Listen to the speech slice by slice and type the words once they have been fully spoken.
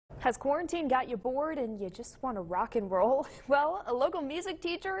Has quarantine got you bored and you just want to rock and roll? Well, a local music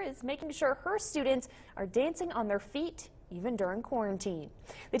teacher is making sure her students are dancing on their feet even during quarantine.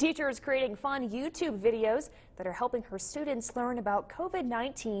 The teacher is creating fun YouTube videos that are helping her students learn about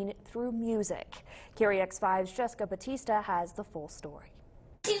COVID-19 through music. KREX5's Jessica Batista has the full story.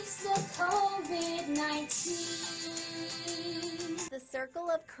 It's the COVID-19. The Circle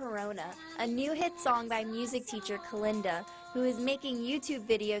of Corona, a new hit song by music teacher Kalinda, who is making YouTube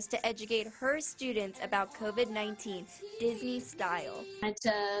videos to educate her students about COVID-19 Disney style. I wanted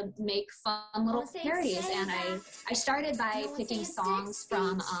to make fun little parodies, and I started by picking songs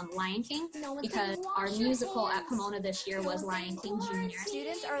from Lion King, because our musical at Pomona this year was Lion King Jr.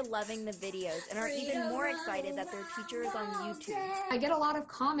 Students are loving the videos and are even more excited that their teacher is on YouTube. I get a lot of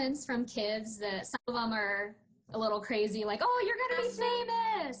comments from kids that some of them are a little crazy, like, oh, you're gonna be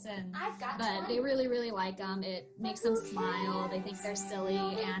famous, but they really like them. It makes them smile. They think they're silly,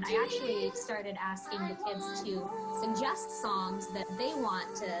 and I actually started asking the kids to suggest songs that they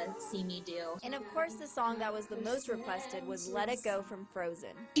want to see me do. And of course, the song that was the most requested was Let It Go from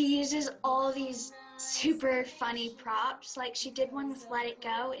Frozen. She uses all these super funny props. Like, she did one with Let It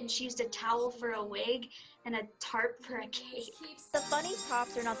Go, and she used a towel for a wig and a tarp for a cape. The funny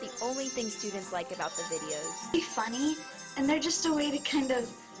props are not the only thing students like about the videos. They're funny, and they're just a way to kind of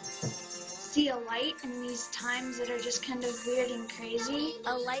see a light in these times that are just kind of weird and crazy.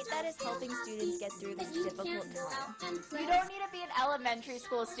 A light that is helping students get through this difficult time. You don't need to be an elementary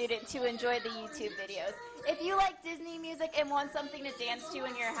school student to enjoy the YouTube videos. If you like Disney music and want something to dance to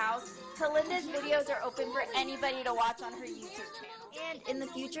in your house, Kalinda's videos are open for anybody to watch on her YouTube channel. And in the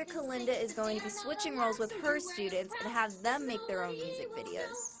future, Kalinda is going to be switching roles with her students and have them make their own music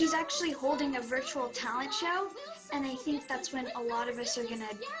videos. She's actually holding a virtual talent show, and I think that's when a lot of us are going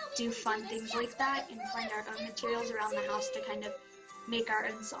to do fun things like that and find our own materials around the house to kind of make our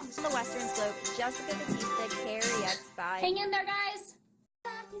own songs. On the Western Slope, Jessica Batista, KREX5. Hang in there, guys!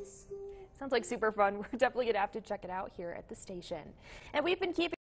 Sounds like super fun. We're definitely going to have to check it out here at the station. And we've been keeping